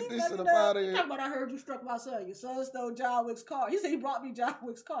of him. Like, get this shit up out of here. Talking about, I heard you struck my son. Your son stole John Wick's car. He said he brought me John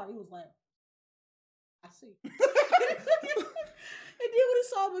Wick's car. He was like, I see. And then when he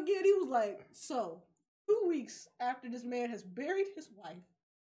saw him again, he was like, so, 2 weeks after this man has buried his wife,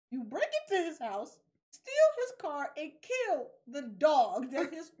 you break into his house, steal his car, and kill the dog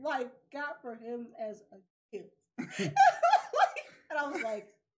that his wife got for him as a gift. And I was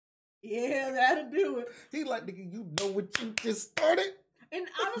like, yeah, that'll do it. He like, nigga, you know what you just started? And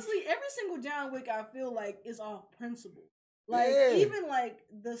honestly, every single John Wick, I feel like, is off principle. Like, even like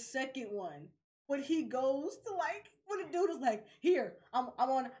the second one, when he goes to like, when the dude is like, here, I'm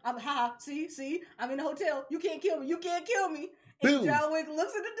see, I'm in the hotel. You can't kill me. And boom. John Wick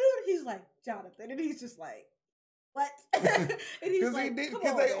looks at the dude. He's like, Jonathan, and he's just like, what? And he's like,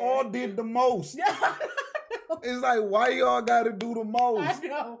 because they all did the most. It's like, why y'all got to do the most?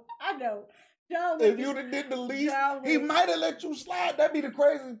 I know. John Wick, if you'd have did the least, he might have let you slide. That'd be the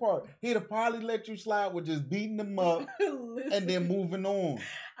crazy part. He'd have probably let you slide with just beating them up and then moving on.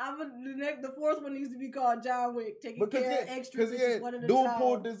 The fourth one needs to be called John Wick, taking care of extra bitches one at a time. Dude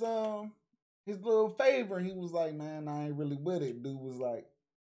pulled his little favor. He was like, man, I ain't really with it. Dude was like,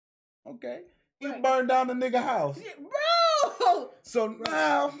 okay. He burned down the nigga house. Yeah, bro! So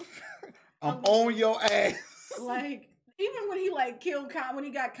now, I'm on your ass. Like, even when he like killed when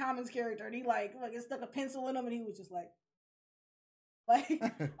he got Common's character and he like it stuck a pencil in him and he was just like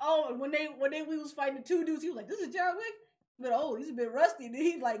oh, when we was fighting the two dudes, he was like, this is John Wick? But he's a bit rusty. And then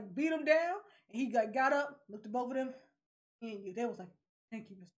he like beat him down and he got up, looked at both of them, and they was like, thank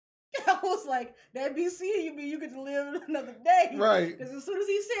you, Mr. I was like, that be seeing you mean you get to live another day. Right. Because as soon as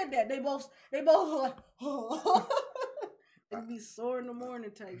he said that, they both were like, oh. It'd be sore in the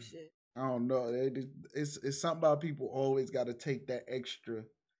morning type shit. I don't know. It's something about people always got to take that extra.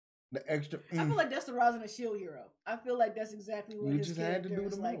 I feel like that's the Rise of the Shield hero. I feel like that's exactly what his character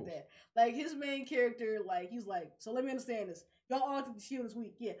is like that. Like his main character, like he's like, so let me understand this. Y'all all think the Shield is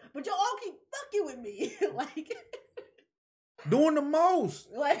weak, yeah, but y'all all keep fucking with me, like doing the most.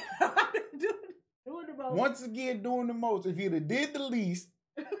 Like doing the most. Once again, doing the most. If he'd have did the least,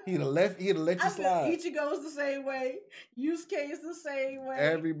 he'd have let you slide. Ichigo's the same way. Yusuke is the same way.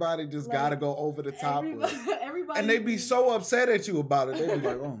 Everybody just like, gotta go over the top. Everybody, and they be so upset at you about it. They be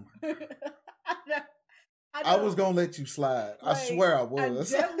like, "Oh my!" I was gonna let you slide. Like, I swear I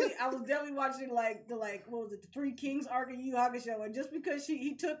was. I was definitely watching like the what was it, the Three Kings arc of Yu Yu Hakusho, and just because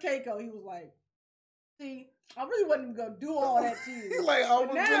he took Keiko, he was like, "See, I really wasn't gonna do all that to you." Like I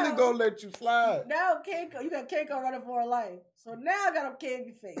was really gonna let you slide. Now Keiko, you got Keiko running for her life, so now I got a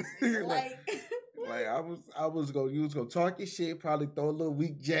candy face. Like I was gonna, you was gonna talk your shit, probably throw a little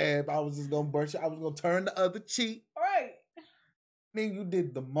weak jab. I was just gonna burst you. I was gonna turn the other cheek. Right. Then you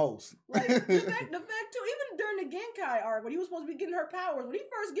did the most. Like the fact too, even during the Genkai arc, when he was supposed to be getting her powers, when he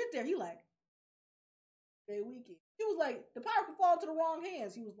first get there, he like, "Hey, weekend." He was like, the power could fall into the wrong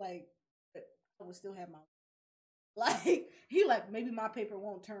hands. He was like, I would still have my, like, he like, maybe my paper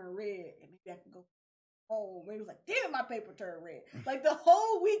won't turn red, and maybe I can go home. And he was like, damn, my paper turned red. Like the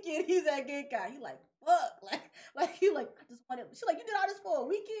whole weekend he's at Genkai. He like, fuck, like he like, I just wanted. She like, you did all this for a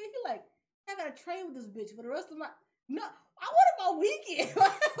weekend? He like, I gotta train with this bitch for the rest of my. No, I wanted my weekend. I'm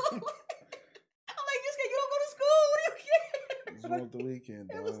like, you don't go to school. What do you care? Just want the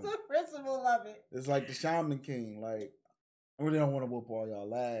weekend. It was the principle of it. It's like the Shaman King. Like, I really don't want to whoop all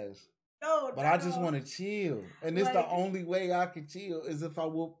y'all ass. No, but I just want to chill, and it's the only way I can chill is if I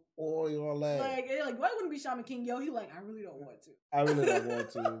whoop all y'all ass. Like, why wouldn't be Shaman King? Yo, he like, I really don't want to. I really don't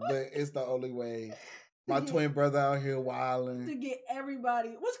want to, but it's the only way My twin brother out here wilding. To get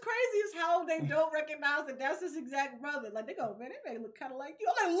everybody. What's crazy is how they don't recognize that that's his exact brother. Like, they go, man, they look kind of like you.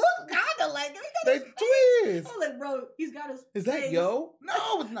 I'm like, look kind of like him. They twins. I'm like, bro, he's got his Is that face. Yo?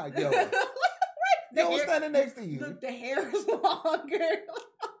 No, it's not Yo. Yo standing next to you. Look, the hair is longer.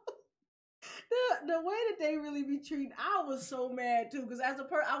 The way that they really be treating, I was so mad too. Because as a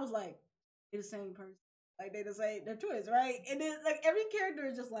person, I was like, they're the same person. Like, they're twins, right? And then, like, every character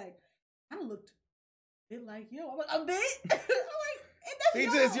is just like, I looked a bit like Yo. I'm like, a bit? I'm like, he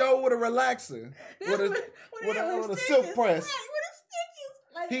just Yo with a relaxer. With a silk press.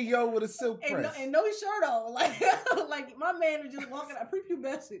 Like, he Yo with a silk press. And no shirt on. Like my man was just walking, a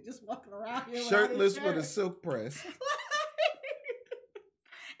prepubescent, just walking around here. Shirtless with a silk press.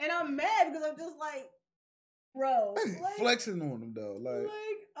 And I'm mad because I'm just like, bro. Like, flexing on him though. Like,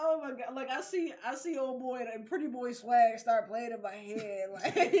 oh my God. Like, I see old boy and pretty boy swag start playing in my head.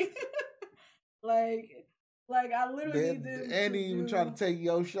 Like I literally did. And he even trying to take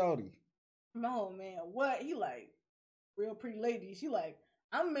Yo shorty. No, man. What? He like, real pretty lady. She like,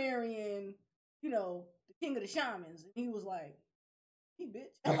 I'm marrying, the king of the shamans. And he was like, he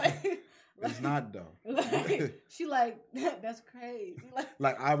bitch. Like, it's not though. Like, she like, that's crazy.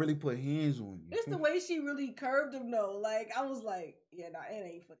 Like I really put hands on you. It's the way she really curved him though. Like, I was like, yeah, nah, it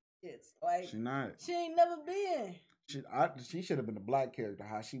ain't for the shits. Like, she ain't never been. She should have been a black character.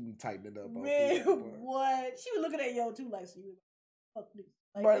 How she be tightening it up. Man, what? She was looking at Yo too, like, she was fuck this.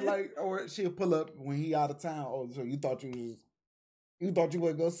 Like, or she'll pull up when he out of town. Oh, so you thought you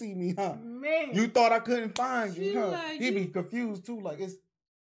would go see me, huh? Man, you thought I couldn't find you, huh? Like, He be confused too. Like, it's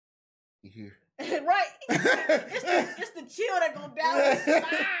here, right? it's the chill that go down the spine.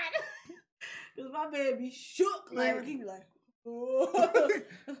 Cause my man be shook. Like, he be like, oh.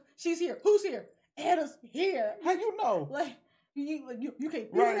 She's here. Who's here? Anna's here. How you know? Like, you can't.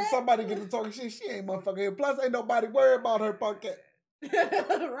 Right? That? Somebody get to talking shit. She ain't motherfucking here. Plus, ain't nobody worried about her podcast.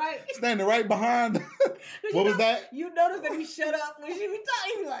 Right. Standing right behind. What was that? You notice that he shut up when she was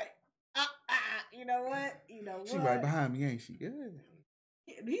talking. He was like, you know what? She right behind me, ain't she? Yeah.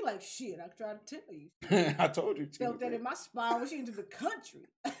 He like, shit, I tried to tell you. I told you. Felt that in my spine when she into the country.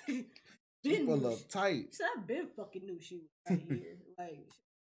 She pull up tight. She said, I been fucking knew she was right here. Like,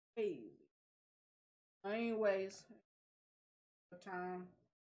 crazy. Anyways, time.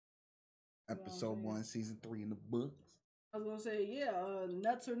 Episode 1, season 3 in the books. I was gonna say, yeah,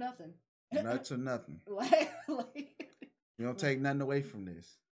 nuts or nothing. Nuts or nothing. like you don't take nothing away from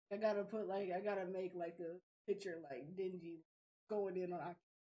this. I gotta make like a picture like dingy going in on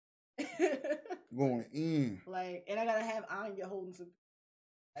going in. Like, and I gotta have Anya holding some.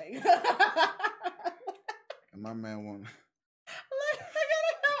 Like, and my man want. Like, I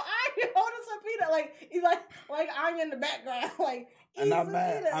gotta have Anya holding some peanut. Like, he's like Anya in the background. Like, and I'm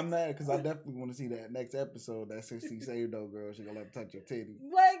mad. I'm mad because I definitely want to see that next episode. That 60 saved though, girl. She gonna let him touch your titty.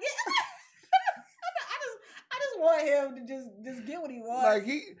 Like, I just want him to just get what he wants. Like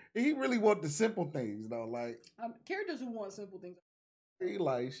he really want the simple things though. Like characters who want simple things. He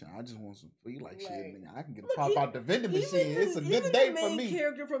like, I just want some. He like shit, nigga. I can get a pop out the vending machine. It's a good day for me. The main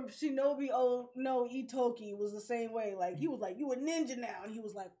character from Shinobi Itoki was the same way. Like, he was like, you a ninja now, and he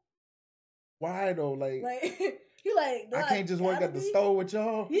was like, why though? Like he like, I can't just work at the store with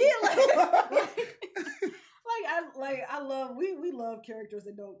y'all. Yeah, I love we love characters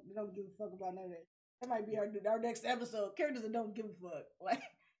that don't give a fuck about none of that. That might be our next episode. Characters that don't give a fuck, like,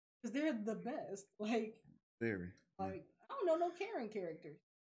 because they're the best. Like, very. Like, I don't know no caring characters.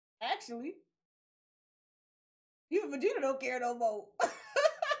 Actually, even Vegeta don't care no more.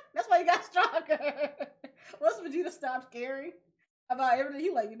 That's why he got stronger. Once Vegeta stopped caring about everything, he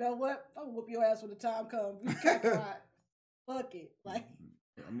like, you know what? I'm gonna whoop your ass when the time comes. You can't cry. Fuck it. Like,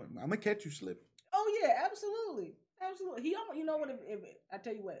 I'm gonna catch you slipping. Oh yeah, absolutely. He, you know what? If I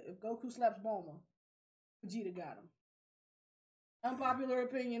tell you what, if Goku slaps Bulma, Vegeta got him. Unpopular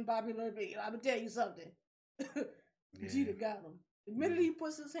opinion, popular opinion. I'm gonna tell you something. Vegeta got him. The minute he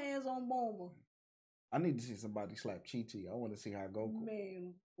puts his hands on Bulma. I need to see somebody slap Chi-Chi. I want to see how Goku.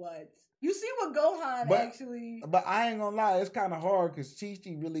 Man, what? You see what Gohan actually. But I ain't gonna lie, it's kind of hard because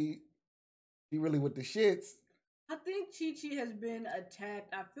Chi-Chi really with the shits. I think Chi-Chi has been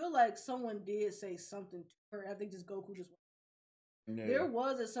attacked. I feel like someone did say something to her. I think just Goku just. Yeah. There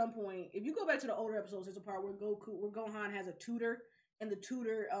was at some point, if you go back to the older episodes, there's a part where Gohan has a tutor, and the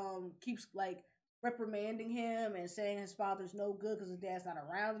tutor keeps like reprimanding him and saying his father's no good because his dad's not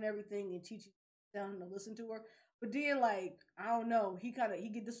around and everything, and Chi-Chi telling him to listen to her. But then, like, I don't know, he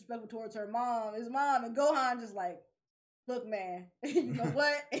get disrespectful towards his mom, and Gohan just like, look, man, you know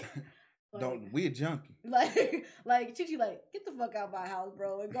what? Like, we a junkie. Like Chi-Chi, like, get the fuck out of my house,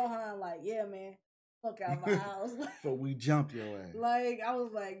 bro. And Gohan, like, yeah, man. fuck out of my house. So we jump your ass. Like I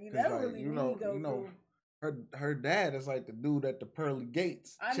was like, you never like, really Goku. Her dad is like the dude at the pearly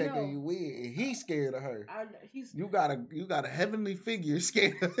gates checking you in, and he's scared of her. You got a heavenly figure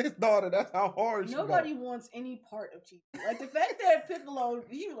scared of his daughter. That's how hard she Nobody wants any part of Chi. Like the fact that Piccolo,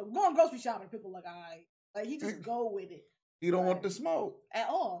 he was like, going grocery shopping, Piccolo like, alright. Like he just go with it. He don't want the smoke at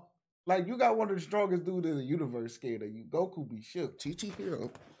all. Like you got one of the strongest dudes in the universe scared of you. Goku be shook. Chi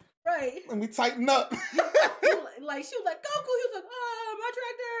hero. Right. Let me tighten up. Like she was like Goku. He was like, oh, my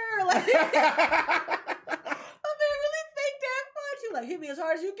tractor. Like. I mean, really think that much. He was like, hit me as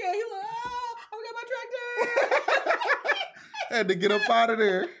hard as you can. He was like, oh, I got my tractor. Had to get up out of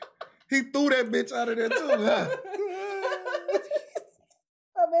there. He threw that bitch out of there too. Huh?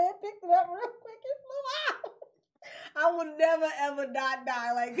 My man picked it up real quick and flew out. I would never ever not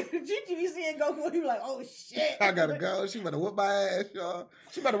die. Like Gigi be seeing Goku, he be like, oh shit. I gotta go. She better whoop my ass, y'all.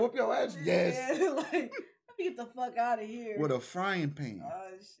 She better whoop your ass. Yes. Yeah, like, let me get the fuck out of here. With a frying pan.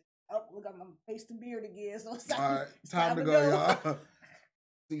 Shit. Oh, look at my face to beard again. So it's all right, time to go, y'all.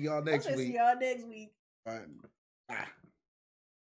 See y'all next week. See y'all next week. All right. Bye.